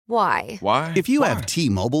Why? Why? If you have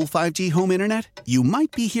T-Mobile 5G home internet, you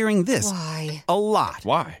might be hearing this Why? a lot.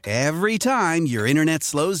 Why? Every time your internet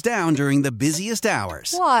slows down during the busiest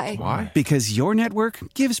hours. Why? Why? Because your network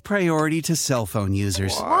gives priority to cell phone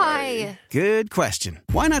users. Why? Good question.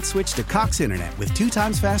 Why not switch to Cox Internet with 2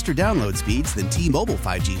 times faster download speeds than T-Mobile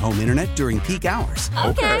 5G home internet during peak hours?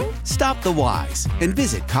 Okay. Stop the whys and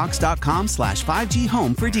visit cox.com/5G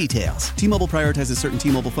home for details. T-Mobile prioritizes certain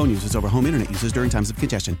T-Mobile phone users over home internet users during times of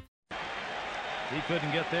congestion. He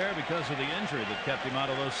couldn't get there because of the injury that kept him out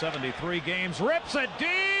of those 73 games. Rips it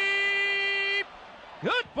deep!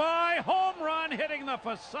 Goodbye home run hitting the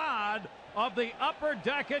facade of the upper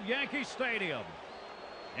deck at Yankee Stadium.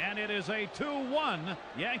 And it is a 2-1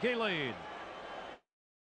 Yankee lead.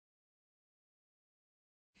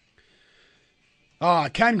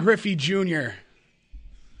 Ken Griffey Jr.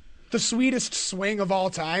 The sweetest swing of all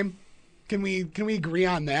time. Can we agree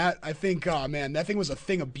on that? I think, man, that thing was a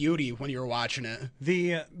thing of beauty when you were watching it.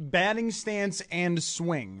 The batting stance and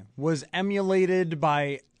swing was emulated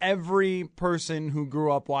by every person who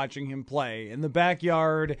grew up watching him play. In the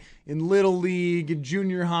backyard, in Little League, in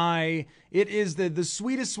junior high. It is the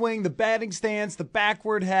sweetest swing, the batting stance, the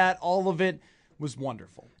backward hat, all of it was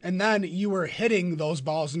wonderful. And then you were hitting those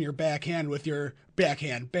balls in your backyard with your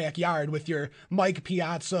Mike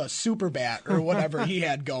Piazza super bat or whatever he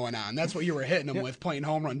had going on. That's what you were hitting him with, playing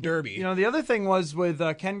home run derby. You know, the other thing was with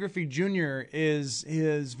Ken Griffey Jr. is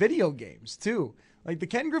his video games, too. Like, the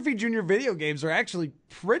Ken Griffey Jr. video games are actually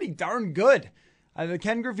pretty darn good. The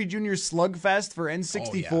Ken Griffey Jr. Slugfest for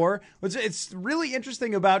N64. It's really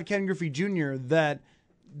interesting about Ken Griffey Jr. that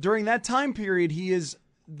during that time period, he is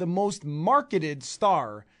the most marketed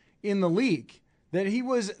star in the league, that he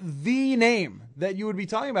was the name that you would be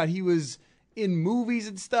talking about. He was in movies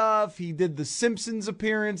and stuff. He did the Simpsons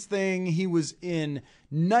appearance thing. He was in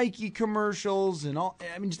Nike commercials and all.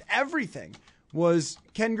 I mean, just everything was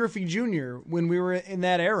Ken Griffey Jr. when we were in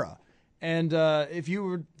that era. And if you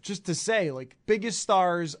were just to say, like, biggest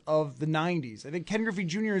stars of the 90s, I think Ken Griffey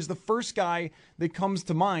Jr. is the first guy that comes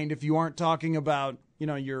to mind if you aren't talking about, you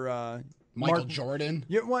know, your Michael Jordan.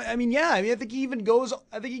 Yeah, well, I mean, I think he goes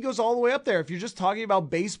all the way up there. If you're just talking about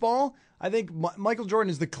baseball, I think Michael Jordan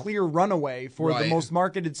is the clear runaway for the most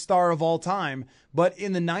marketed star of all time. But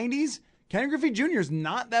in the 90s, Ken Griffey Jr. is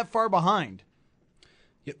not that far behind.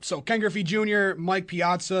 Yep. So Ken Griffey Jr., Mike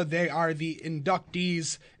Piazza, they are the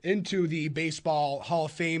inductees into the Baseball Hall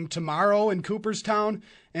of Fame tomorrow in Cooperstown.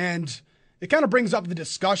 And it kind of brings up the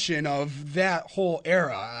discussion of that whole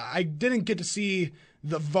era. I didn't get to see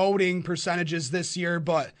the voting percentages this year,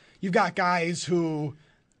 but you've got guys who,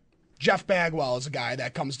 Jeff Bagwell is a guy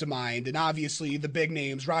that comes to mind, and obviously the big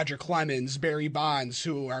names, Roger Clemens, Barry Bonds,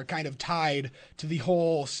 who are kind of tied to the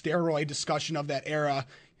whole steroid discussion of that era.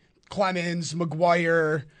 Clemens,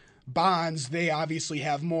 McGuire, Bonds, they obviously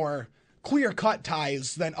have more clear-cut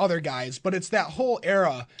ties than other guys, but it's that whole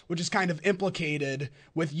era which is kind of implicated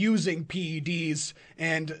with using PEDs.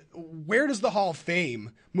 And where does the Hall of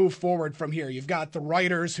Fame move forward from here? You've got the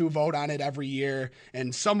writers who vote on it every year,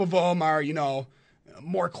 and some of them are, you know,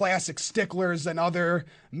 more classic sticklers than other.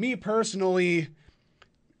 Me personally,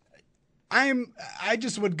 I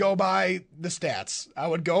just would go by the stats. I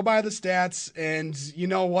would go by the stats, and you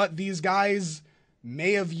know what? These guys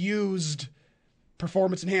may have used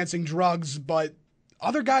performance-enhancing drugs, but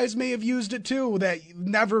other guys may have used it too that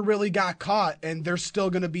never really got caught, and they're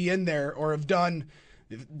still going to be in there or have done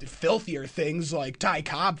filthier things, like Ty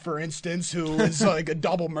Cobb, for instance, who is like a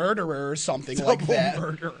double murderer or something like that.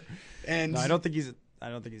 Murderer. And no, I don't think he's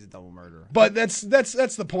a double murderer. But that's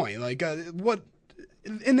the point. Like what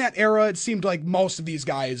in that era, it seemed like most of these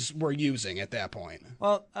guys were using at that point.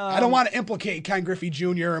 Well, I don't want to implicate Ken Griffey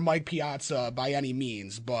Jr. or Mike Piazza by any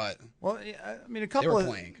means, but I mean, a couple of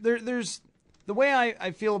playing. There's the way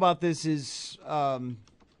I feel about this is,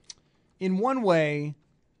 in one way,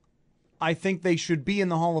 I think they should be in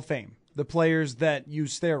the Hall of Fame, the players that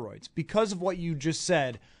use steroids, because of what you just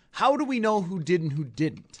said. How do we know who did and who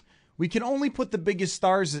didn't? We can only put the biggest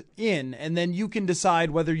stars in, and then you can decide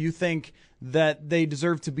whether you think that they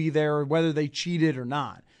deserve to be there or whether they cheated or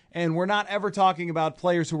not. And we're not ever talking about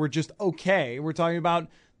players who were just okay. We're talking about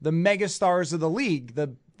the mega stars of the league,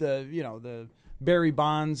 the Barry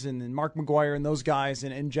Bonds and Mark McGuire and those guys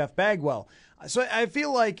and Jeff Bagwell. So I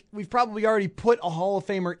feel like we've probably already put a Hall of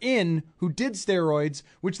Famer in who did steroids,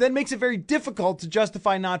 which then makes it very difficult to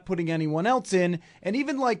justify not putting anyone else in. And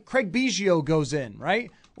even like Craig Biggio goes in, right?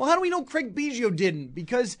 Well, how do we know Craig Biggio didn't?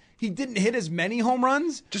 Because he didn't hit as many home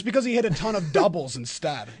runs? Just because he hit a ton of doubles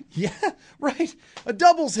instead. Yeah, right. A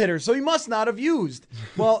doubles hitter, so he must not have used.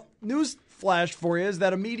 Well, news flash for you is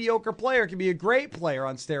that a mediocre player can be a great player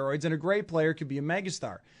on steroids, and a great player could be a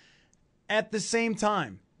megastar. At the same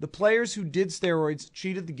time, the players who did steroids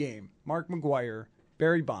cheated the game. Mark McGwire,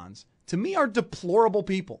 Barry Bonds, to me, are deplorable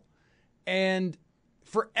people. And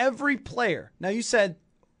for every player, now you said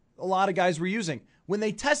a lot of guys were using, when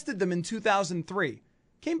they tested them in 2003,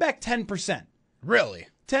 came back 10%. Really?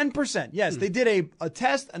 10%. Yes, they did a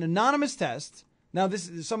test, an anonymous test. Now,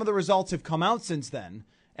 some of the results have come out since then.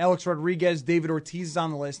 Alex Rodriguez, David Ortiz is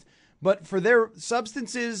on the list. But for their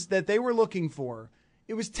substances that they were looking for,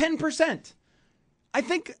 it was 10%. I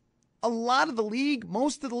think a lot of the league,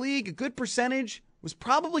 most of the league, a good percentage, was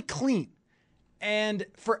probably clean. And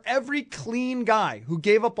for every clean guy who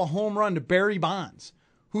gave up a home run to Barry Bonds,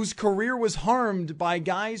 whose career was harmed by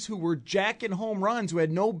guys who were jacking home runs, who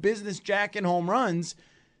had no business jacking home runs,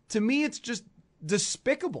 to me it's just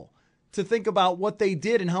despicable to think about what they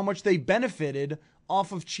did and how much they benefited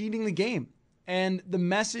off of cheating the game. And the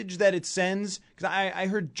message that it sends, because I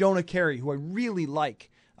heard Jonah Carey, who I really like.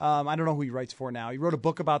 I don't know who he writes for now. He wrote a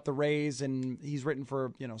book about the Rays, and he's written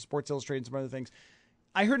for Sports Illustrated and some other things.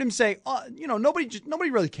 I heard him say,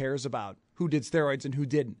 nobody really cares about who did steroids and who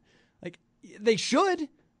didn't. Like, they should.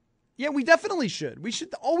 Yeah, we definitely should. We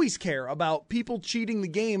should always care about people cheating the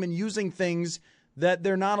game and using things that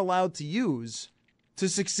they're not allowed to use to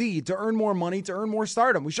succeed, to earn more money, to earn more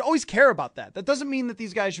stardom. We should always care about that. That doesn't mean that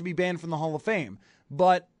these guys should be banned from the Hall of Fame.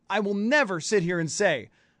 But I will never sit here and say,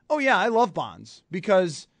 oh yeah, I love Bonds,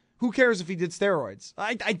 because who cares if he did steroids?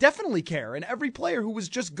 I definitely care. And every player who was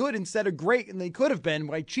just good instead of great, and they could have been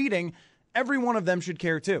by cheating, every one of them should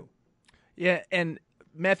care too. Yeah, and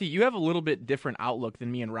Matthew, you have a little bit different outlook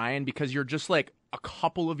than me and Ryan, because you're just like a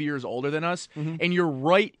couple of years older than us, and you're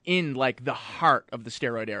right in like the heart of the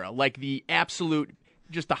steroid era, like the absolute,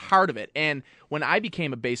 just the heart of it. And when I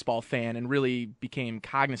became a baseball fan and really became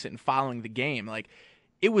cognizant and following the game, like,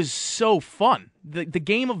 it was so fun. The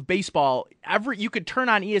game of baseball, you could turn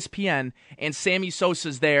on ESPN and Sammy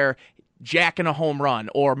Sosa's there jacking a home run,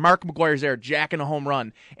 or Mark McGwire's there jacking a home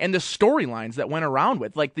run, and the storylines that went around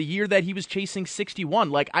with, like the year that he was chasing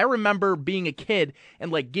 61. Like, I remember being a kid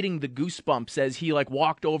and like getting the goosebumps as he like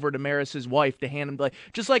walked over to Maris's wife to hand him, like,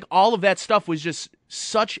 just like all of that stuff was just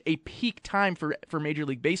such a peak time for Major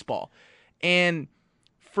League Baseball. And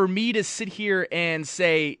for me to sit here and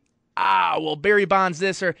say, well, Barry Bonds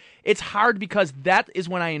this, or it's hard, because that is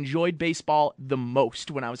when I enjoyed baseball the most,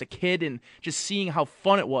 when I was a kid, and just seeing how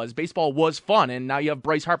fun it was. Baseball was fun, and now you have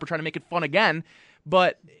Bryce Harper trying to make it fun again.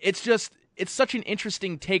 But it's such an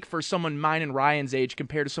interesting take for someone mine and Ryan's age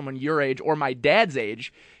compared to someone your age or my dad's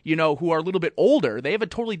age, who are a little bit older. They have a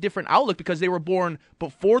totally different outlook because they were born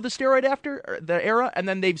before the steroid era, and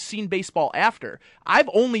then they've seen baseball after. I've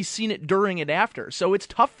only seen it during and after, so it's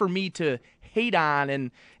tough for me to hate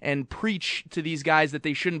on and preach to these guys that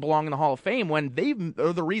they shouldn't belong in the Hall of Fame when they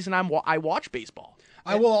are the reason I watch baseball.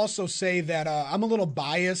 I will also say that I'm a little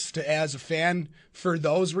biased as a fan for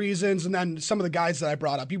those reasons, and then some of the guys that I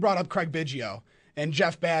brought up. You brought up Craig Biggio and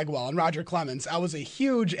Jeff Bagwell and Roger Clemens. I was a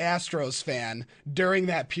huge Astros fan during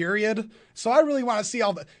that period, so I really want to see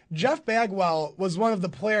all the... Jeff Bagwell was one of the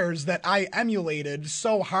players that I emulated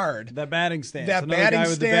so hard. That batting stance. That Another batting guy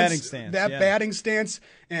with stance. the batting stance. That batting stance,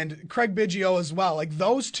 and Craig Biggio as well. Like,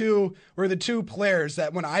 those two were the two players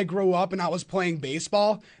that when I grew up and I was playing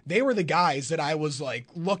baseball, they were the guys that I was like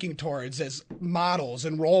looking towards as models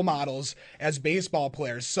and role models as baseball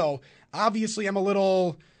players. So obviously I'm a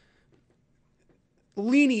little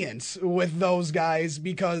lenient with those guys,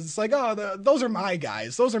 because it's like, those are my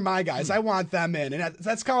guys. Those are my guys. I want them in. And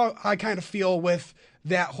that's how I kind of feel with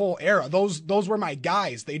that whole era. Those were my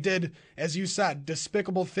guys. They did, as you said,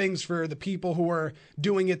 despicable things for the people who were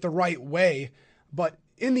doing it the right way. But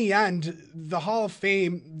in the end, the Hall of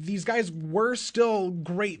Fame, these guys were still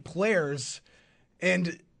great players.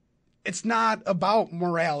 And it's not about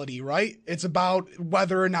morality, right? It's about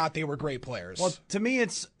whether or not they were great players. Well, to me,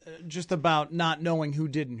 it's just about not knowing who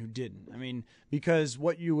did and who didn't. I mean, because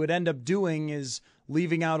what you would end up doing is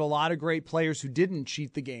leaving out a lot of great players who didn't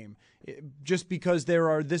cheat the game, just because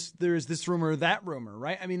there is this rumor or that rumor,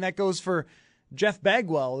 right? I mean, that goes for Jeff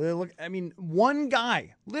Bagwell. I mean, one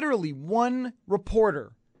guy, literally one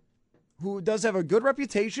reporter who does have a good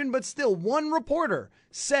reputation, but still one reporter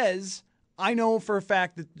says, I know for a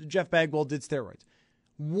fact that Jeff Bagwell did steroids.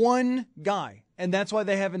 One guy, and that's why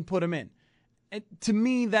they haven't put him in. And to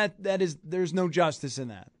me, there's no justice in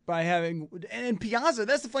that. By having and Piazza,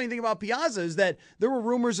 that's the funny thing about Piazza is that there were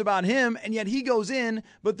rumors about him, and yet he goes in,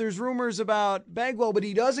 but there's rumors about Bagwell, but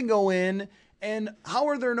he doesn't go in. And how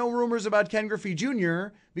are there no rumors about Ken Griffey Jr.?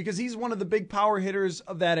 Because he's one of the big power hitters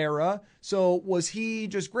of that era. So was he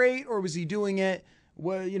just great, or was he doing it,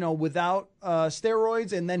 without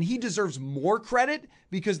steroids? And then he deserves more credit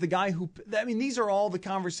because the guy these are all the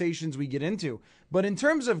conversations we get into. But in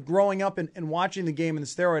terms of growing up and watching the game in the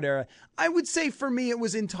steroid era, I would say for me it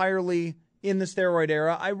was entirely in the steroid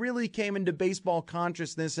era. I really came into baseball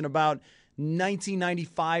consciousness in about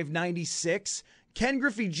 1995, 96. Ken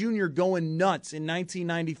Griffey Jr. going nuts in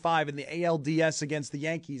 1995 in the ALDS against the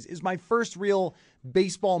Yankees is my first real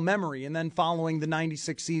baseball memory, and then following the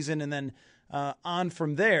 96 season and then on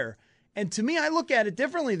from there. And to me, I look at it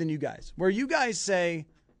differently than you guys, where you guys say,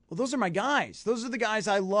 well, those are my guys. Those are the guys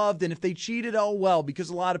I loved, and if they cheated, oh well, because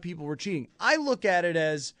a lot of people were cheating. I look at it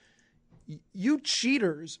as you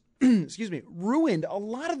cheaters, ruined a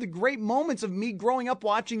lot of the great moments of me growing up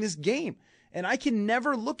watching this game. And I can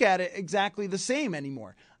never look at it exactly the same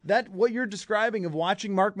anymore. That what you're describing of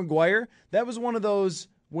watching Mark McGwire, that was one of those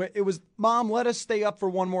where it was, Mom, let us stay up for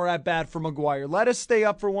one more at bat for McGwire. Let us stay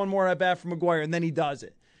up for one more at bat for McGwire, and then he does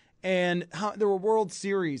it. And there were World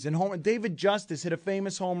Series and David Justice hit a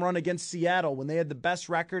famous home run against Seattle when they had the best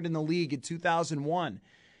record in the league in 2001.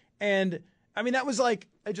 And I mean, that was like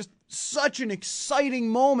just such an exciting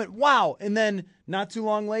moment. Wow. And then not too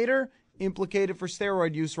long later, implicated for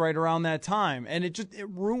steroid use right around that time. And it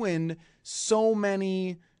ruined so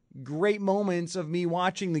many great moments of me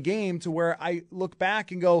watching the game, to where I look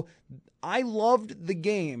back and go, I loved the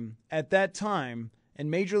game at that time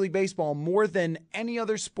and Major League Baseball more than any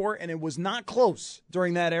other sport, and it was not close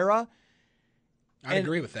during that era. I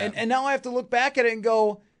agree with that. And now I have to look back at it and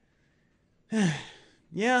go,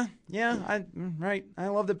 yeah, right. I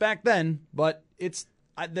loved it back then, but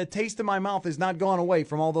the taste in my mouth has not gone away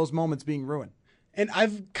from all those moments being ruined. And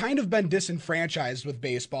I've kind of been disenfranchised with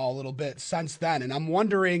baseball a little bit since then, and I'm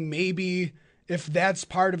wondering maybe if that's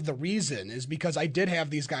part of the reason, is because I did have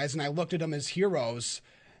these guys and I looked at them as heroes,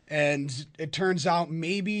 and it turns out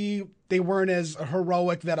maybe they weren't as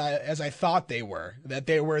heroic as I thought they were, that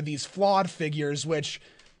they were these flawed figures, which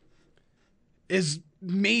is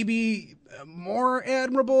maybe more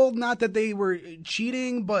admirable. Not that they were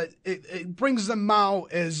cheating, but it brings them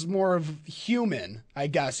out as more of human, I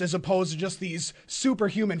guess, as opposed to just these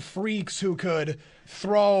superhuman freaks who could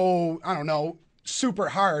throw, I don't know, super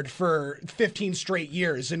hard for 15 straight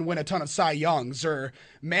years and win a ton of Cy Youngs, or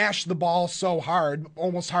mash the ball so hard,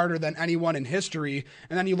 almost harder than anyone in history.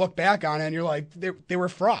 And then you look back on it and you're like, they were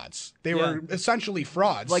frauds. They were essentially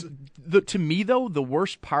frauds. Like, to me, though, the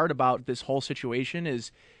worst part about this whole situation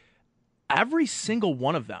is every single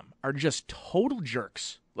one of them are just total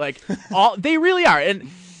jerks. Like, they really are. And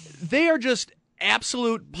they are just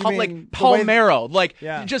absolute Palmeiro.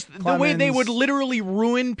 Just Clemens. The way they would literally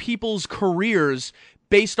ruin people's careers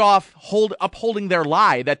based off upholding their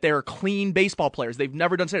lie that they're clean baseball players. They've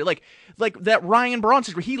never done something like that Ryan Braun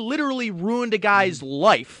situation. He literally ruined a guy's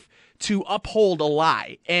life to uphold a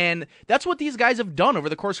lie. And that's what these guys have done over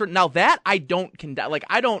the course of... Now that I don't condemn,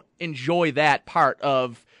 I don't enjoy that part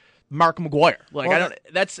of Mark McGwire. You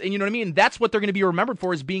know what I mean? That's what they're going to be remembered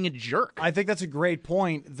for, is being a jerk. I think that's a great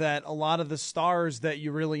point, that a lot of the stars that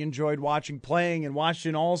you really enjoyed watching playing and watched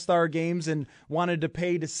in all-star games and wanted to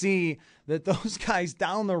pay to see, that those guys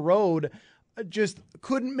down the road just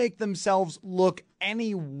couldn't make themselves look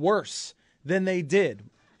any worse than they did.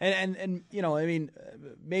 And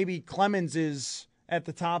maybe Clemens is at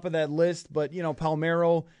the top of that list, but,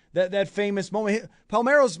 Palmeiro, that famous moment,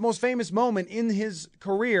 Palmeiro's most famous moment in his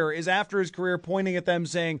career is after his career pointing at them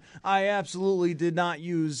saying, I absolutely did not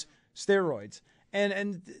use steroids.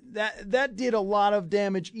 And that did a lot of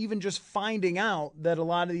damage, even just finding out that a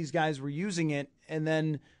lot of these guys were using it, and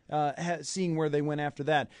then seeing where they went after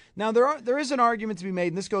that. Now, there is an argument to be made,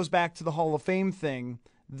 and this goes back to the Hall of Fame thing,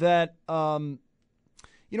 that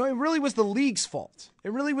it really was the league's fault.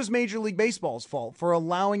 It really was Major League Baseball's fault for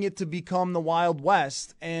allowing it to become the Wild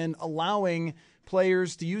West and allowing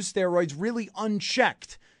players to use steroids really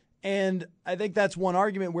unchecked. And I think that's one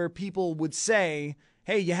argument where people would say,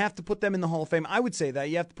 hey, you have to put them in the Hall of Fame. I would say that.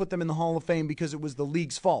 You have to put them in the Hall of Fame because it was the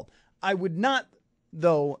league's fault. I would not,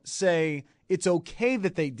 though, say it's okay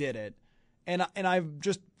that they did it, and I've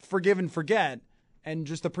just forgive and forget and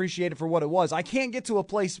just appreciate it for what it was. I can't get to a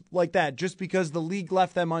place like that just because the league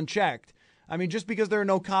left them unchecked. I mean, just because there are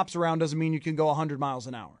no cops around doesn't mean you can go 100 miles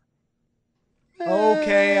an hour.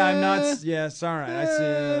 Okay, I'm not... Yes, all right. I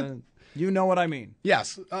see. You know what I mean.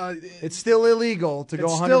 Yes. It's still illegal to go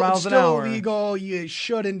 100 miles an hour. hour. It's still illegal. You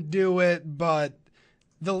shouldn't do it, but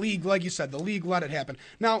the league, like you said, the league let it happen.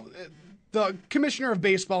 Now, the commissioner of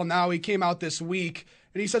baseball now, he came out this week,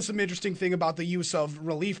 and he said some interesting thing about the use of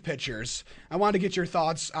relief pitchers. I wanted to get your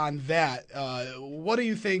thoughts on that. What do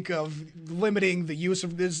you think of limiting the use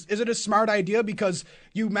of this? Is it a smart idea? Because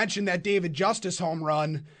you mentioned that David Justice home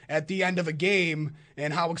run at the end of a game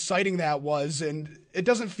and how exciting that was, and it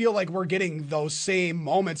doesn't feel like we're getting those same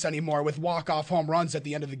moments anymore with walk-off home runs at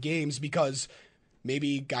the end of the games because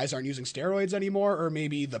maybe guys aren't using steroids anymore, or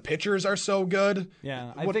maybe the pitchers are so good.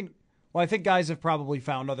 Yeah, I think guys have probably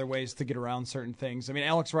found other ways to get around certain things. I mean,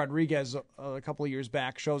 Alex Rodriguez a couple of years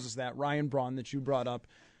back shows us that. Ryan Braun that you brought up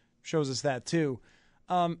shows us that too.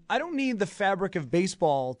 I don't need the fabric of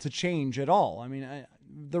baseball to change at all. I mean,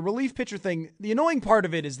 the relief pitcher thing, the annoying part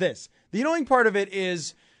of it is this. The annoying part of it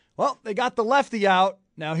is, well, they got the lefty out.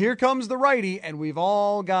 Now here comes the righty, and we've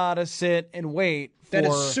all got to sit and wait for that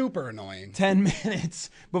is super annoying. 10 minutes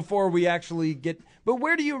before we actually get. But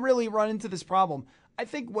where do you really run into this problem? I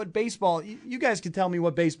think what baseball, you guys can tell me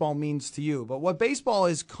what baseball means to you, but what baseball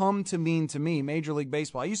has come to mean to me, Major League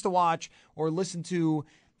Baseball, I used to watch or listen to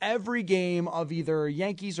every game of either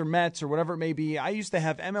Yankees or Mets or whatever it may be. I used to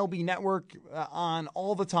have MLB Network on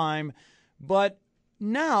all the time, but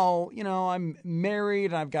now, I'm married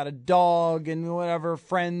and I've got a dog and whatever,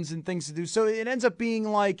 friends and things to do. So it ends up being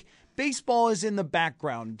like baseball is in the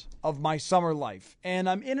background of my summer life, and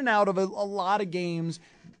I'm in and out of a lot of games.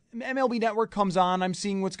 MLB Network comes on, I'm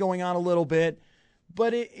seeing what's going on a little bit,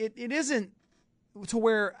 but it isn't to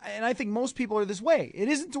where, and I think most people are this way, it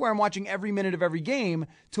isn't to where I'm watching every minute of every game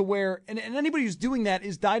to where, and anybody who's doing that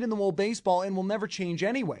is dyed-in-the-wool baseball and will never change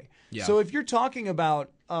anyway. Yeah. So if you're talking about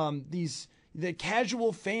the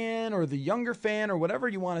casual fan or the younger fan or whatever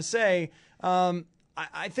you want to say,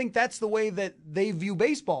 I think that's the way that they view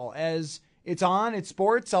baseball as, it's on, it's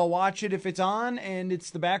sports, I'll watch it if it's on, and it's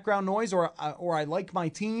the background noise, or I like my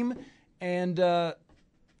team, and that's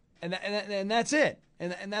it,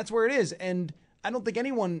 and that's where it is. And I don't think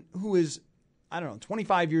anyone who is,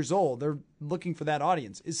 25 years old, they're looking for that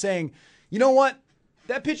audience, is saying, you know what,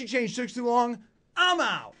 that pitching change took too long, I'm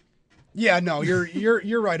out. Yeah, no,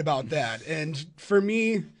 you're right about that. And for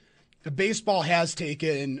me, the baseball has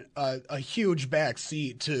taken a huge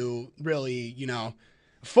backseat to really,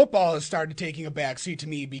 football has started taking a backseat to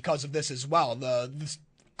me because of this as well.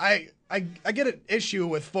 I get an issue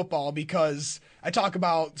with football because I talk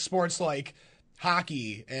about sports like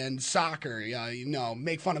hockey and soccer,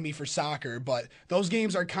 make fun of me for soccer, but those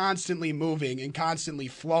games are constantly moving and constantly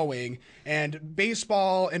flowing. And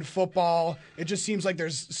baseball and football, it just seems like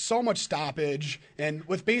there's so much stoppage. And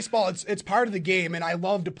with baseball, it's part of the game, and I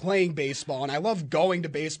loved playing baseball, and I love going to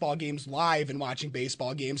baseball games live and watching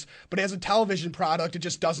baseball games. But as a television product, it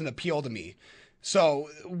just doesn't appeal to me. So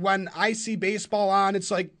when I see baseball on, it's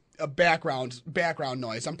like a background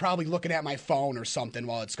noise. I'm probably looking at my phone or something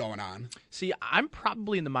while it's going on. See, I'm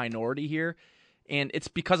probably in the minority here, and it's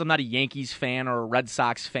because I'm not a Yankees fan or a Red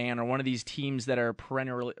Sox fan or one of these teams that are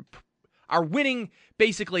are winning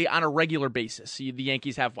basically on a regular basis. The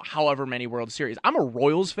Yankees have however many World Series. I'm a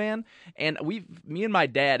Royals fan, and me and my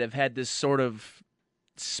dad have had this sort of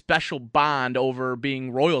special bond over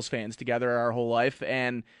being Royals fans together our whole life,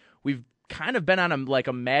 and we've kind of been on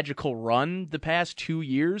a magical run the past 2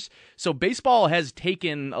 years. So baseball has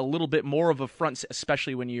taken a little bit more of a front,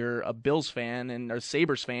 especially when you're a Bills fan and a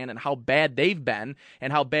Sabres fan, and how bad they've been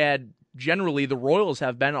and how bad generally the Royals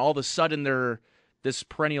have been. All of a sudden they're this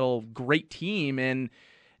perennial great team. And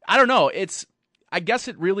I don't know. I guess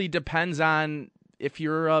it really depends on if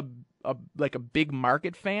you're a big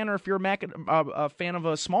market fan or if you're a fan of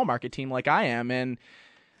a small market team like I am. And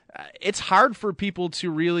it's hard for people to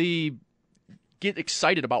really get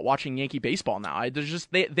excited about watching Yankee baseball now. There's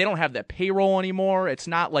just they don't have that payroll anymore. It's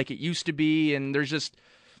not like it used to be, and there's just,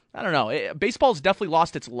 I don't know. Baseball's definitely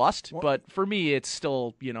lost its lust, but for me, it's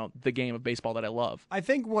still the game of baseball that I love. I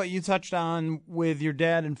think what you touched on with your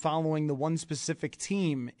dad and following the one specific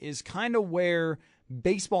team is kind of where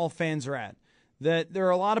baseball fans are at. That there are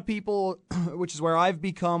a lot of people, which is where I've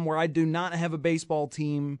become, where I do not have a baseball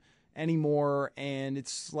team anymore, and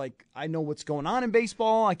it's like I know what's going on in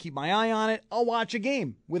baseball. I keep my eye on it. I'll watch a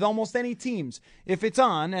game with almost any teams if it's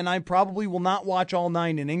on, and I probably will not watch all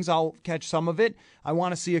 9 innings. I'll catch some of it. I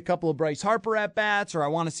want to see a couple of Bryce Harper at bats, or I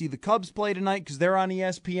want to see the Cubs play tonight because they're on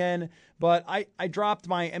ESPN. But I dropped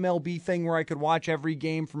my MLB thing where I could watch every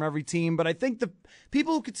game from every team. But I think the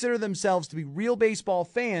people who consider themselves to be real baseball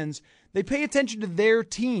fans, they pay attention to their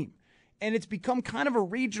team. And it's become kind of a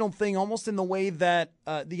regional thing, almost in the way that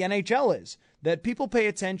the NHL is. that people pay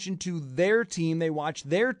attention to their team, they watch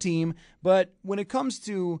their team, but when it comes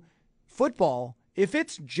to football, if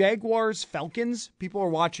it's Jaguars, Falcons, people are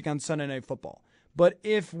watching on Sunday Night Football. But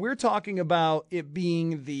if we're talking about it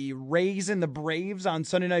being the Rays and the Braves on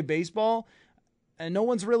Sunday Night Baseball, and no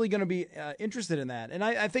one's really going to be interested in that. And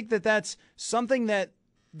I think that that's something that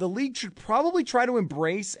the league should probably try to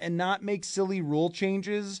embrace and not make silly rule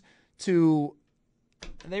changes to.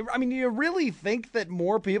 You really think that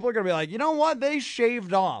more people are going to be like, you know what? They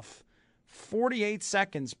shaved off 48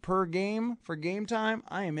 seconds per game for game time.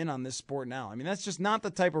 I am in on this sport now. I mean, that's just not the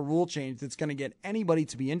type of rule change that's going to get anybody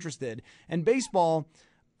to be interested. And baseball,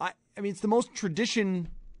 it's the most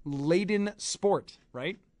tradition-laden sport,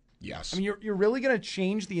 right? Yes. I mean, you're really going to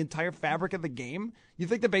change the entire fabric of the game? You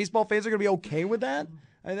think the baseball fans are going to be okay with that?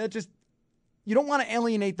 You don't want to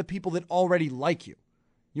alienate the people that already like you.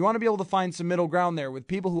 You want to be able to find some middle ground there with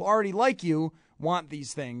people who already like you, want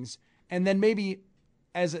these things, and then maybe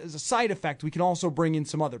as a side effect, we can also bring in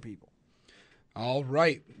some other people. All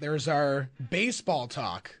right. There's our baseball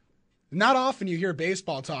talk. Not often you hear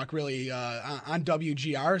baseball talk really on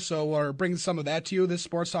WGR, so we're bringing some of that to you this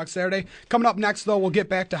Sports Talk Saturday. Coming up next, though, we'll get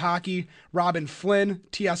back to hockey. Robin Flynn,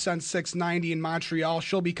 TSN 690 in Montreal.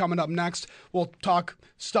 She'll be coming up next. We'll talk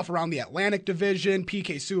stuff around the Atlantic Division,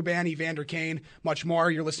 PK Subban, Evander Kane, much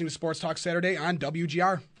more. You're listening to Sports Talk Saturday on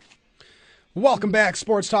WGR. Welcome back,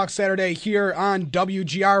 Sports Talk Saturday here on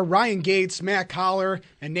WGR. Ryan Gates, Matt Collar,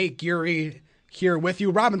 and Nate Geary here with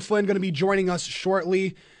you. Robin Flynn going to be joining us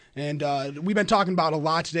shortly. And we've been talking about a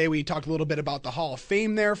lot today. We talked a little bit about the Hall of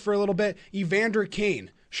Fame there for a little bit. Evander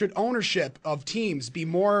Kane, should ownership of teams be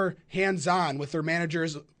more hands-on with their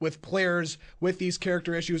managers, with players, with these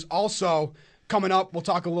character issues? Also, coming up, we'll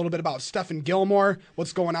talk a little bit about Stephen Gilmore,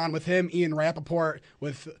 what's going on with him. Ian Rappaport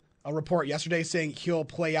with a report yesterday saying he'll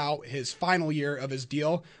play out his final year of his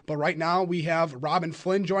deal. But right now, we have Robin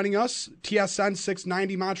Flynn joining us, TSN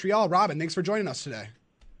 690 Montreal. Robin, thanks for joining us today.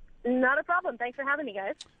 Not a problem. Thanks for having me,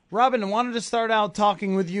 guys. Robin, I wanted to start out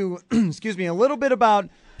talking with you, excuse me, a little bit about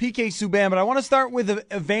PK Subban, but I want to start with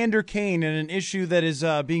Evander Kane and an issue that is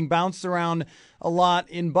being bounced around a lot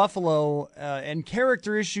in Buffalo and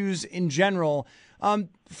character issues in general.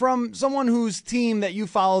 From someone whose team that you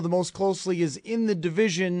follow the most closely is in the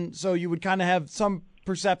division, so you would kind of have some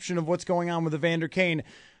perception of what's going on with Evander Kane.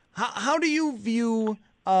 How do you view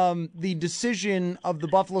the decision of the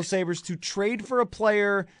Buffalo Sabres to trade for a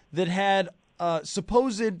player that had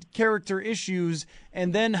supposed character issues,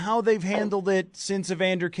 and then how they've handled it since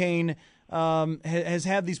Evander Kane has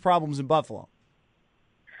had these problems in Buffalo?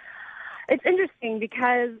 It's interesting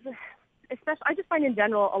because I just find in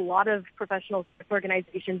general a lot of professional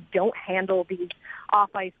organizations don't handle these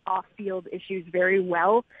off-ice, off-field issues very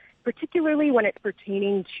well, particularly when it's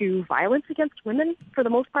pertaining to violence against women. For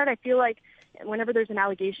the most part, I feel like whenever there's an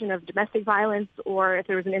allegation of domestic violence or if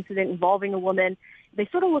there was an incident involving a woman, they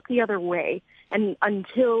sort of look the other way. And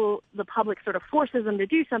until the public sort of forces them to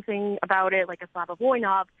do something about it, like a Slava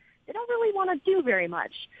Voinov, they don't really want to do very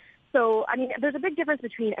much. So, I mean, there's a big difference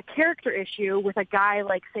between a character issue with a guy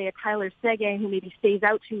like, say, a Tyler Seguin who maybe stays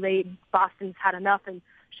out too late, Boston's had enough and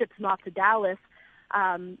ships him off to Dallas,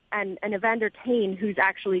 and Evander Kane who's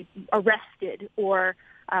actually arrested, or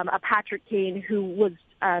a Patrick Kane who was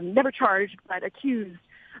never charged but accused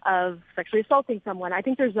of sexually assaulting someone. I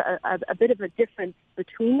think there's a bit of a difference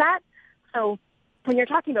between that. So when you're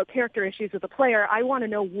talking about character issues with a player, I want to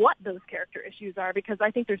know what those character issues are, because I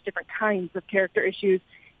think there's different kinds of character issues.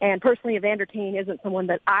 And personally, Evander Kane isn't someone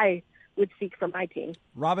that I would seek from my team.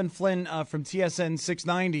 Robin Flynn from TSN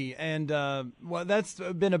 690. And that's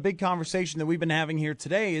been a big conversation that we've been having here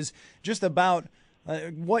today, is just about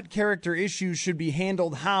what character issues should be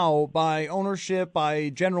handled how by ownership, by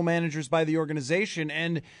general managers, by the organization.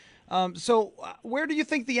 And so where do you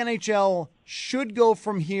think the NHL should go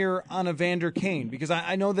from here on Evander Kane? Because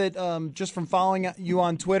I know that just from following you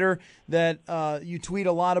on Twitter that you tweet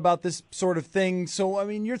a lot about this sort of thing. So, I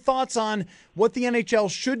mean, your thoughts on what the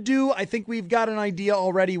NHL should do? I think we've got an idea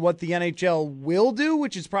already what the NHL will do,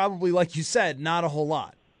 which is probably, like you said, not a whole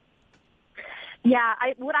lot. Yeah,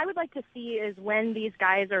 what I would like to see is when these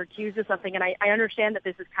guys are accused of something, and I understand that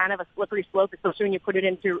this is kind of a slippery slope, especially when you put it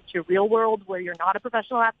into real world where you're not a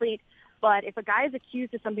professional athlete, but if a guy is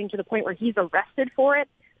accused of something to the point where he's arrested for it,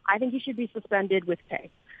 I think he should be suspended with pay.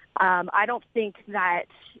 I don't think that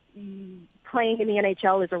playing in the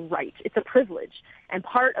NHL is a right. It's a privilege. And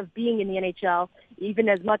part of being in the NHL, even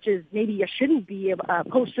as much as maybe you shouldn't be a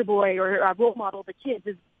poster boy or a role model to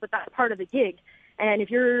kids, but that's part of the gig. And if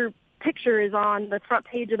your picture is on the front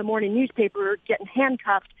page of the morning newspaper getting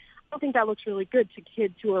handcuffed, I don't think that looks really good to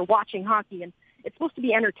kids who are watching hockey it's supposed to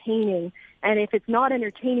be entertaining. And if it's not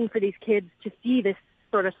entertaining for these kids to see this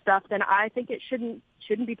sort of stuff, then I think it shouldn't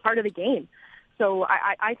be part of the game. So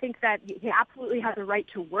I think that he absolutely has a right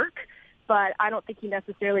to work, but I don't think he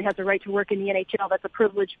necessarily has a right to work in the NHL. That's a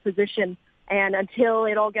privileged position. And until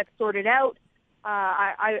it all gets sorted out,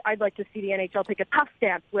 I'd like to see the NHL take a tough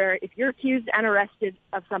stance where if you're accused and arrested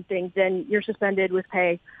of something, then you're suspended with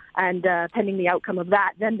pay, and pending the outcome of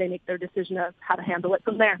that, then they make their decision of how to handle it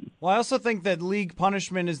from there. Well, I also think that league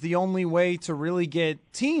punishment is the only way to really get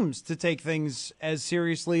teams to take things as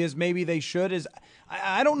seriously as maybe they should.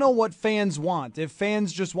 I don't know what fans want. If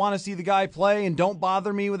fans just want to see the guy play and don't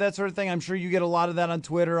bother me with that sort of thing, I'm sure you get a lot of that on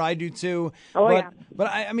Twitter. I do too. But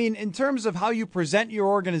I mean, in terms of how you present your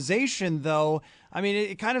organization, though, I mean,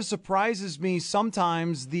 it kind of surprises me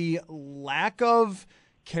sometimes the lack of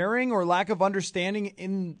caring or lack of understanding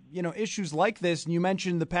in, issues like this. And you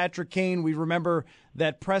mentioned the Patrick Kane. We remember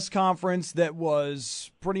that press conference that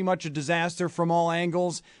was pretty much a disaster from all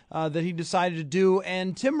angles that he decided to do.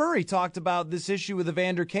 And Tim Murray talked about this issue with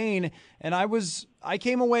Evander Kane. And I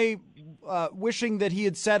came away wishing that he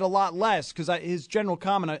had said a lot less, because his general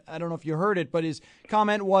comment, I don't know if you heard it, but his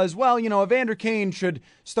comment was, well, Evander Kane should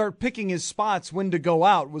start picking his spots when to go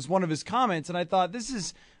out, was one of his comments. And I thought, this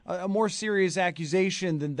is a more serious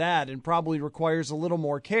accusation than that and probably requires a little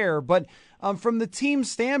more care. But from the team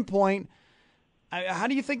standpoint, how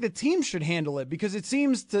do you think the team should handle it? Because it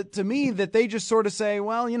seems to me that they just sort of say,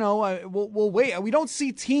 well, we'll wait. We don't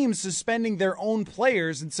see teams suspending their own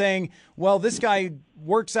players and saying, well, this guy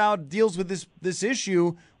works out, deals with this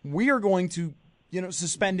issue, we are going to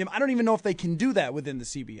suspend him. I don't even know if they can do that within the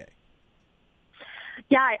CBA.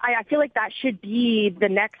 Yeah, I feel like that should be the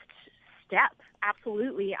next step.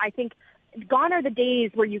 Absolutely. I think gone are the days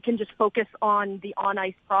where you can just focus on the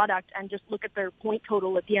on-ice product and just look at their point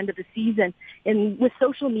total at the end of the season. And with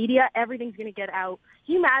social media, everything's going to get out.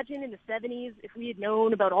 Can you imagine in the 70s if we had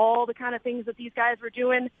known about all the kind of things that these guys were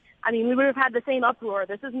doing? I mean, we would have had the same uproar.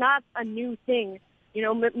 This is not a new thing.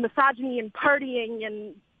 Misogyny and partying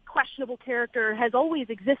and questionable character has always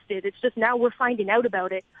existed. It's just now we're finding out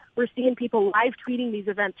about it. We're seeing people live tweeting these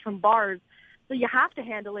events from bars. So you have to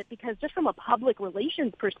handle it, because just from a public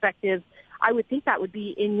relations perspective, I would think that would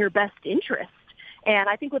be in your best interest. And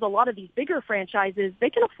I think with a lot of these bigger franchises, they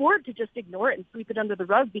can afford to just ignore it and sweep it under the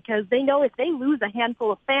rug, because they know if they lose a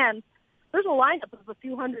handful of fans, there's a lineup of a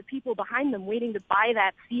few hundred people behind them waiting to buy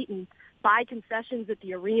that seat and buy concessions at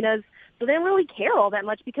the arenas. So they don't really care all that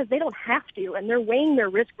much because they don't have to, and they're weighing their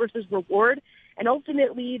risk versus reward. And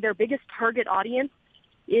ultimately, their biggest target audience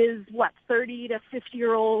is 30 to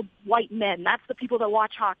 50-year-old white men. That's the people that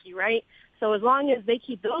watch hockey, right? So as long as they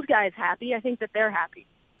keep those guys happy, I think that they're happy.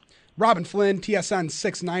 Robin Flynn, TSN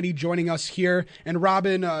 690, joining us here. And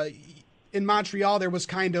Robin, in Montreal, there was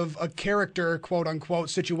kind of a character, quote-unquote,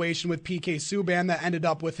 situation with PK Subban that ended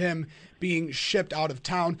up with him being shipped out of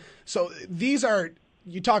town. So these are,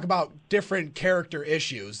 you talk about different character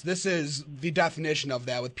issues. This is the definition of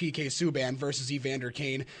that with PK Subban versus Evander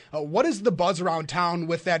Kane. What is the buzz around town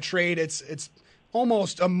with that trade? It's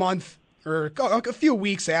almost a month or a few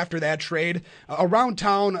weeks after that trade. Around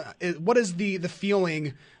town, what is the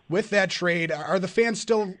feeling with that trade? Are the fans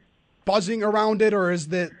still buzzing around it, or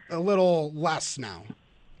is it a little less now?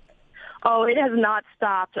 Oh, it has not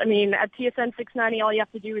stopped. I mean, at TSN 690, all you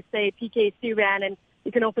have to do is say PK Subban, and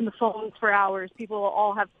you can open the phones for hours. People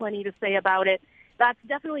all have plenty to say about it. That's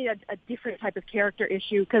definitely a different type of character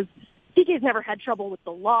issue, because PK's never had trouble with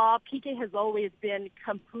the law. PK has always been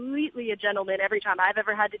completely a gentleman every time I've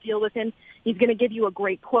ever had to deal with him. He's going to give you a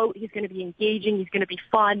great quote. He's going to be engaging. He's going to be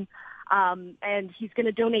fun. And he's going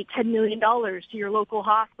to donate $10 million to your local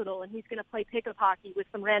hospital, and he's going to play pickup hockey with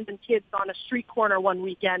some random kids on a street corner one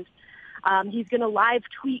weekend. He's going to live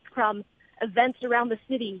tweet from events around the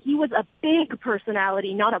city. He was a big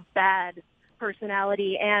personality, not a bad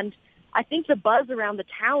personality. And I think the buzz around the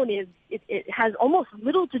town is it has almost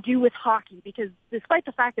little to do with hockey, because despite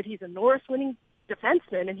the fact that he's a Norris-winning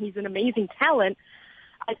defenseman and he's an amazing talent,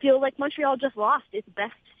 I feel like Montreal just lost its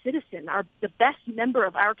best citizen. The best member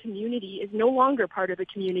of our community is no longer part of the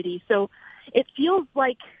community. So it feels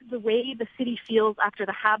like the way the city feels after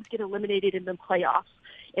the Habs get eliminated in the playoffs.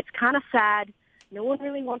 It's kind of sad. No one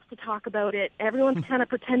really wants to talk about it. Everyone's kind of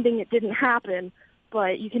pretending it didn't happen,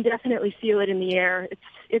 but you can definitely feel it in the air.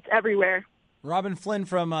 It's everywhere. Robin Flynn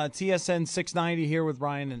from TSN 690 here with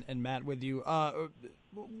Ryan and Matt with you.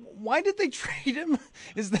 Why did they trade him?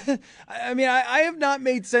 I have not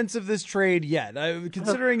made sense of this trade yet.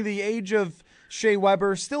 Considering the age of Shea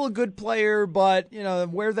Weber, still a good player, but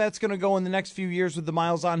where that's going to go in the next few years with the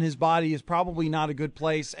miles on his body is probably not a good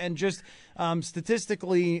place. And just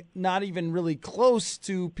statistically, not even really close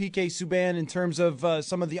to PK Subban in terms of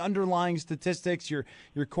some of the underlying statistics, your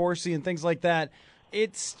Corsi and things like that.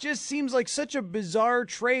 It just seems like such a bizarre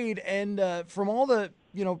trade. And from all the,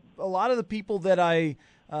 a lot of the people that I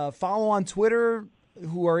follow on Twitter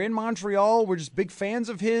who are in Montreal were just big fans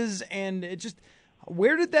of his. And it just,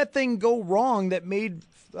 where did that thing go wrong that made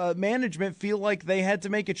management feel like they had to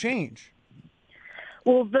make a change?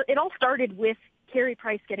 Well, it all started with Carey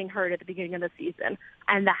Price getting hurt at the beginning of the season,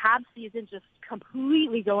 and the Habs season just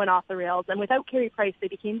completely going off the rails. And without Carey Price, they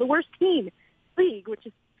became the worst team in the league, which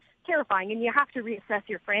is terrifying. And you have to reassess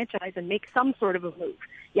your franchise and make some sort of a move.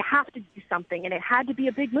 You have to do something, and it had to be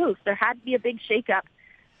a big move. There had to be a big shakeup.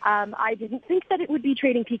 I didn't think that it would be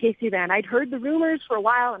trading PK Subban. I'd heard the rumors for a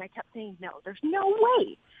while, and I kept saying, no, there's no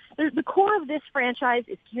way. The core of this franchise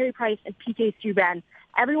is Carey Price and PK Subban.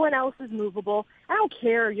 Everyone else is movable. I don't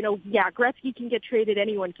care, Gretzky can get traded,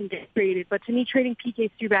 anyone can get traded, but to me, trading PK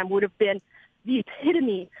Subban would have been the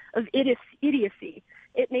epitome of idiocy.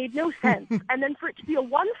 It made no sense. And then for it to be a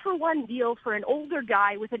one-for-one deal for an older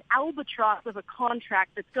guy with an albatross of a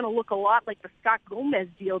contract that's going to look a lot like the Scott Gomez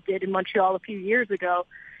deal did in Montreal a few years ago,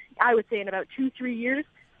 I would say in about 2-3 years,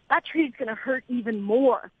 that trade's going to hurt even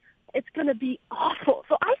more. It's going to be awful.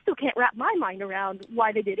 So I still can't wrap my mind around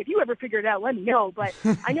why they did. If you ever figure it out, let me know. But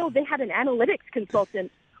I know they had an analytics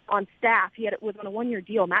consultant on staff. He was on a one-year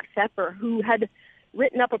deal, Matt Fepper, who had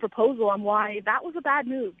written up a proposal on why that was a bad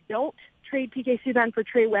move. Don't trade PK Subban for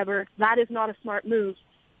Shea Weber. That is not a smart move.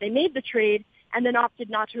 They made the trade and then opted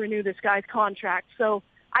not to renew this guy's contract. So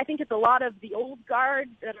I think it's a lot of the old guard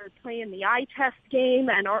that are playing the eye test game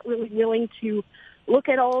and aren't really willing to look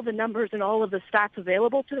at all the numbers and all of the stats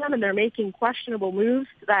available to them, and they're making questionable moves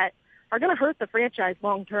that are going to hurt the franchise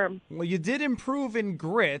long term. Well, you did improve in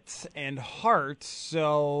grit and heart,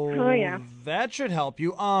 so that should help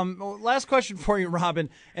you. Last question for you, Robin.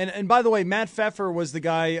 And by the way, Matt Feffer was the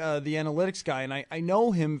guy, the analytics guy, and I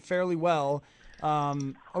know him fairly well.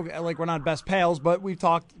 We're not best pals, but we've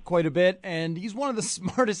talked quite a bit, and he's one of the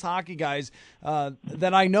smartest hockey guys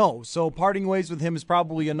that I know. So parting ways with him is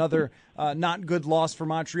probably another not good loss for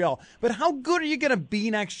Montreal. But how good are you going to be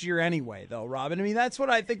next year anyway, though, Robin? I mean, that's what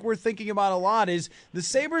I think we're thinking about a lot is the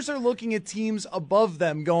Sabres are looking at teams above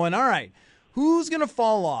them going, all right, who's going to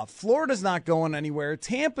fall off? Florida's not going anywhere.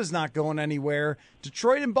 Tampa's not going anywhere.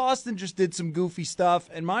 Detroit and Boston just did some goofy stuff,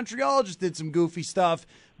 and Montreal just did some goofy stuff.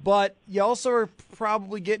 But you also are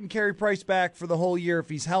probably getting Carey Price back for the whole year if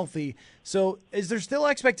he's healthy. So is there still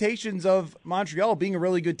expectations of Montreal being a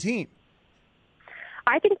really good team?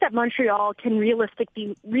 I think that Montreal can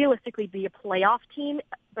realistically be a playoff team,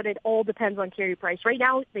 but it all depends on Carey Price. Right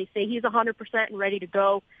now, they say he's 100% and ready to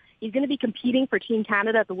go. He's going to be competing for Team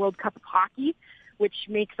Canada at the World Cup of Hockey, which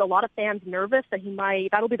makes a lot of fans nervous that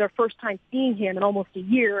that'll be their first time seeing him in almost a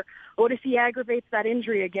year. What if he aggravates that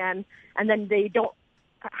injury again and then they don't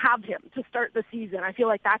have him to start the season? I feel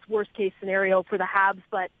like that's worst case scenario for the Habs,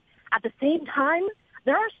 but at the same time,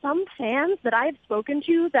 there are some fans that I've spoken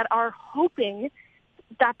to that are hoping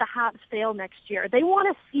that the Habs fail next year. They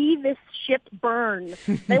want to see this ship burn.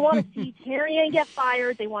 They want to see Therrien get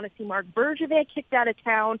fired. They want to see Marc Bergevin kicked out of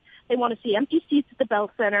town. They want to see empty seats at the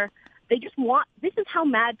Bell Center. They just this is how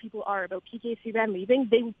mad people are about PK Subban leaving.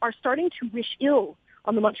 They are starting to wish ill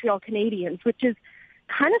on the Montreal Canadiens, which is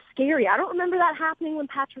kind of scary. I don't remember that happening when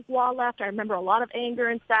Patrick Waugh left. I remember a lot of anger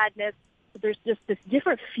and sadness. But there's just this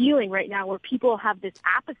different feeling right now where people have this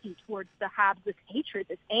apathy towards the Habs, this hatred,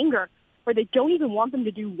 this anger, where they don't even want them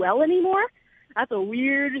to do well anymore. That's a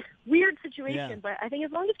weird situation. Yeah. But I think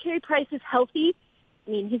as long as Carey Price is healthy,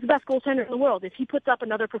 I mean, he's the best goaltender in the world. If he puts up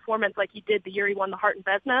another performance like he did the year he won the Hart and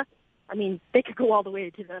Vezina, I mean, they could go all the way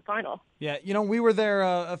to the final. Yeah, we were there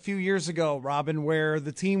a few years ago, Robin, where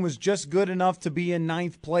the team was just good enough to be in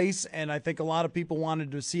 9th place, and I think a lot of people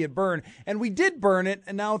wanted to see it burn. And we did burn it,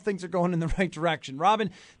 and now things are going in the right direction. Robin,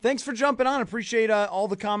 thanks for jumping on. Appreciate all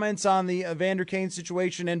the comments on the Evander Kane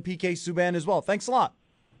situation and PK Subban as well. Thanks a lot.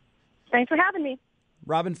 Thanks for having me.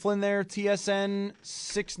 Robin Flynn there, TSN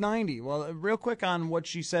 690. Well, real quick on what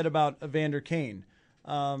she said about Evander Kane.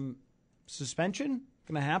 Suspension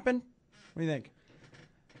going to happen? What do you think?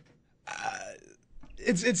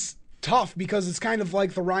 It's tough because it's kind of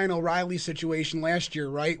like the Ryan O'Reilly situation last year,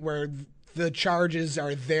 right? Where the charges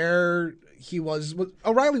are there.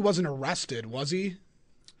 O'Reilly wasn't arrested, was he?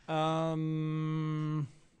 I don't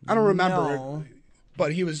remember. No.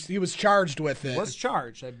 but he was charged with it. Was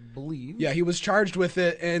charged, I believe. Yeah, he was charged with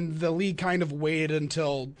it, and the league kind of waited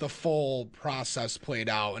until the full process played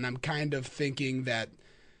out. And I'm kind of thinking that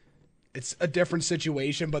it's a different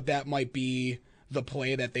situation, but that might be the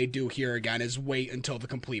play that they do here again, is wait until the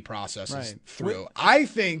complete process is through. I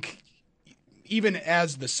think, even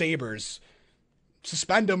as the Sabres,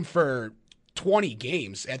 suspend him for 20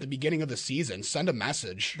 games at the beginning of the season. Send a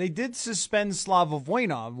message. They did suspend Slava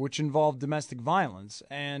Voinov, which involved domestic violence.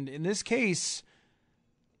 And in this case,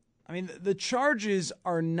 I mean, the charges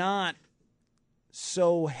are not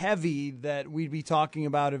so heavy that we'd be talking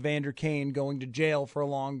about Evander Kane going to jail for a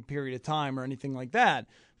long period of time or anything like that.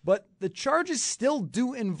 But the charges still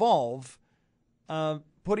do involve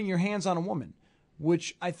putting your hands on a woman,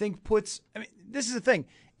 which I think puts, I mean, this is the thing.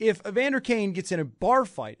 If Evander Kane gets in a bar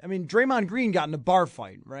fight, I mean, Draymond Green got in a bar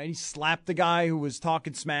fight, right? He slapped the guy who was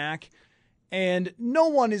talking smack, and no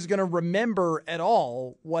one is going to remember at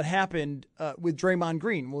all what happened with Draymond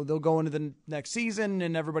Green. Well, they'll go into the next season,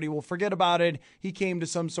 and everybody will forget about it. He came to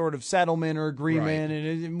some sort of settlement or agreement, and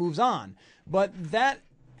it moves on. But that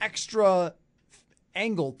extra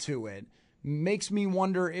angle to it makes me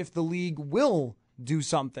wonder if the league will do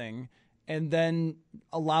something and then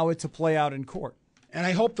allow it to play out in court. And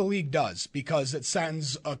I hope the league does, because it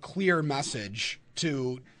sends a clear message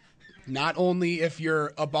to not only if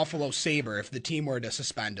you're a Buffalo Sabre, if the team were to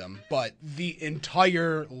suspend him, but the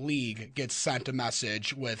entire league gets sent a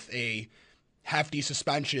message with a hefty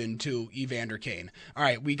suspension to Evander Kane. All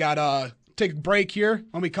right, we got to take a break here.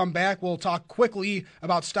 When we come back, we'll talk quickly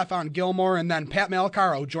about Stephon Gilmore, and then Pat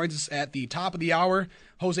Malacaro joins us at the top of the hour.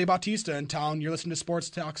 Jose Bautista in town. You're listening to Sports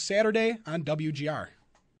Talk Saturday on WGR.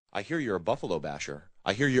 I hear you're a Buffalo basher.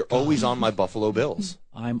 I hear you're always on my Buffalo Bills.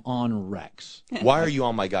 I'm on Rex. Why are you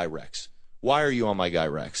on my guy Rex? Why are you on my guy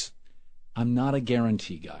Rex? I'm not a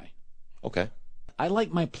guarantee guy. Okay. I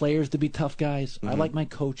like my players to be tough guys. I like my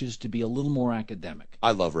coaches to be a little more academic.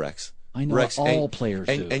 I love Rex. I know Rex, all players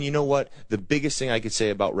do. And you know what? The biggest thing I could say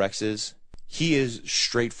about Rex is he is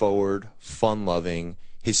straightforward, fun-loving.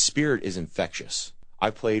 His spirit is infectious. I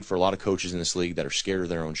played for a lot of coaches in this league that are scared of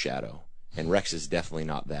their own shadow, and Rex is definitely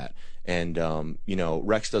not that. And, you know,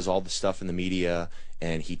 Rex does all the stuff in the media,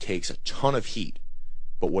 and he takes a ton of heat.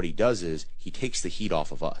 But what he does is he takes the heat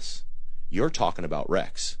off of us. You're talking about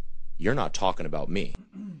Rex. You're not talking about me.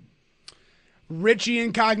 Richie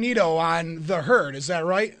Incognito on The Herd, is that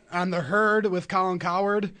right? On The Herd with Colin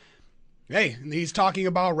Cowherd. Hey, he's talking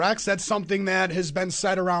about Rex. That's something that has been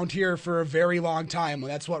said around here for a very long time.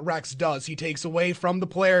 That's what Rex does. He takes away from the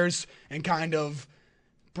players and kind of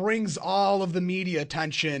brings all of the media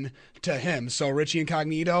attention to him. So Richie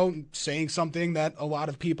Incognito saying something that a lot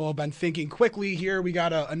of people have been thinking quickly here. We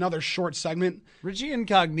got another short segment. Richie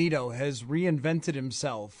Incognito has reinvented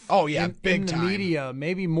himself. Oh, yeah, big time. In the media,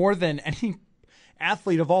 maybe more than any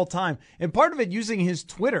athlete of all time. And part of it using his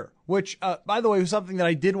Twitter, which, by the way, was something that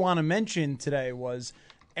I did want to mention today, was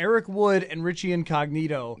Eric Wood and Richie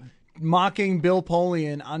Incognito mocking Bill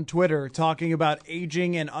Polian on Twitter, talking about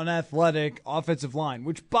aging and unathletic offensive line,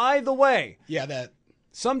 which, by the way, that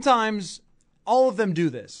sometimes all of them do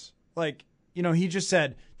this. Like, you know, he just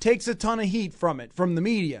said, takes a ton of heat from it, from the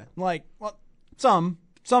media. Like, well, some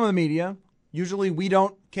of the media. Usually we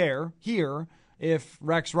don't care here if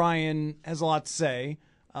Rex Ryan has a lot to say.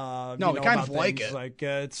 No, we kind of like it. Like,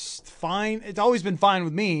 it's fine. It's always been fine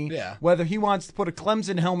with me. Yeah. Whether he wants to put a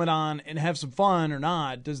Clemson helmet on and have some fun or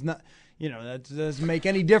not does not, you know, that doesn't make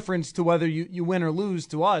any difference to whether you win or lose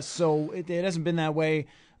to us. So it hasn't been that way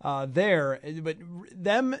there. But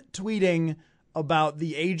them tweeting about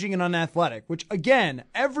the aging and unathletic, which, again,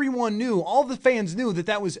 everyone knew, all the fans knew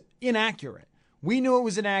that was inaccurate. We knew it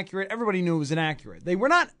was inaccurate. Everybody knew it was inaccurate. They were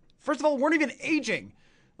not, first of all, weren't even aging.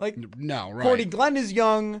 Like, no, right. Cordy Glenn is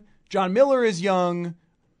young. John Miller is young.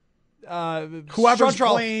 Whoever's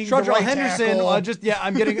playing the right Henderson. tackle.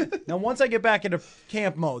 I'm getting now. Once I get back into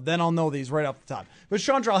camp mode, then I'll know these right off the top. But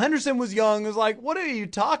Chantrell Henderson was young. It was like, what are you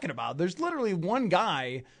talking about? There's literally one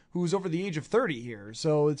guy who's over the age of 30 here,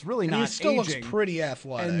 so it's really not. He still aging. looks pretty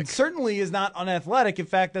athletic, and certainly is not unathletic. In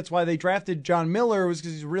fact, that's why they drafted John Miller, was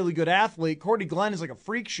because he's a really good athlete. Cordy Glenn is like a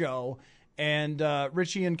freak show. And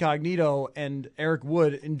Richie Incognito and Eric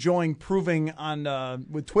Wood enjoying proving on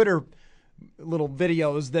with Twitter little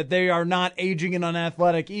videos that they are not aging and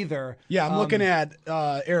unathletic either. Yeah, I'm looking at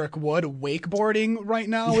Eric Wood wakeboarding right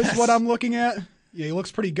now is what I'm looking at. Yeah, he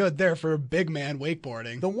looks pretty good there for a big man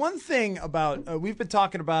wakeboarding. The one thing about, we've been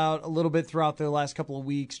talking about a little bit throughout the last couple of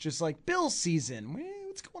weeks, just like Bills season.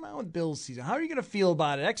 What's going on with Bills season? How are you going to feel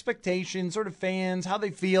about it? Expectations, sort of fans, how they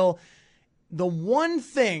feel. The one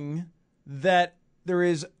thing that there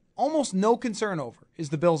is almost no concern over is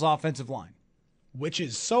the Bills' offensive line. Which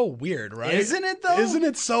is so weird, right? Isn't it, though? Isn't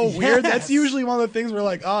it so weird? That's usually one of the things where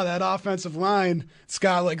like, oh, that offensive line, it's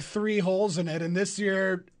got like 3 holes in it, and this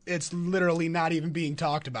year it's literally not even being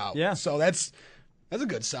talked about. Yeah. So that's a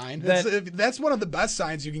good sign. That's one of the best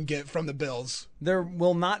signs you can get from the Bills. There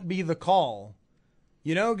will not be the call.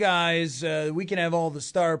 You know, guys, we can have all the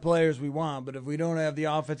star players we want, but if we don't have the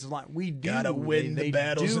offensive line, we do. Gotta win the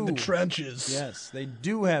battles in the trenches. Yes, they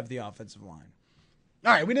do have the offensive line.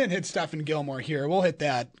 All right, we didn't hit Stephen Gilmore here. We'll hit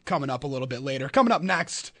that coming up a little bit later. Coming up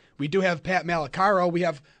next, we do have Pat Malacaro. We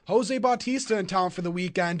have Jose Bautista in town for the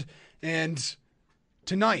weekend. And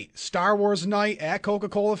tonight, Star Wars night at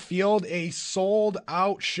Coca-Cola Field, a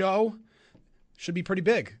sold-out show. Should be pretty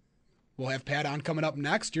big. We'll have Pat on coming up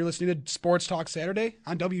next. You're listening to Sports Talk Saturday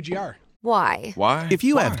on WGR. Why? Why? If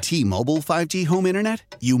you have T-Mobile 5G home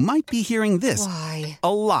internet, you might be hearing this Why?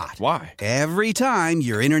 a lot. Why? Every time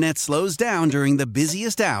your internet slows down during the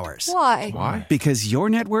busiest hours. Why? Why? Because your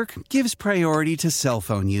network gives priority to cell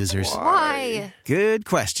phone users. Why? Good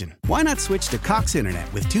question. Why not switch to Cox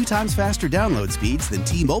Internet with 2 times faster download speeds than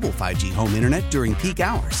T-Mobile 5G home internet during peak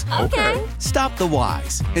hours? Okay. Stop the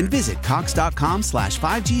whys and visit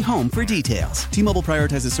Cox.com/5G home for details. T-Mobile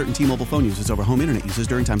prioritizes certain T-Mobile phone users over home internet users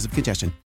during times of congestion.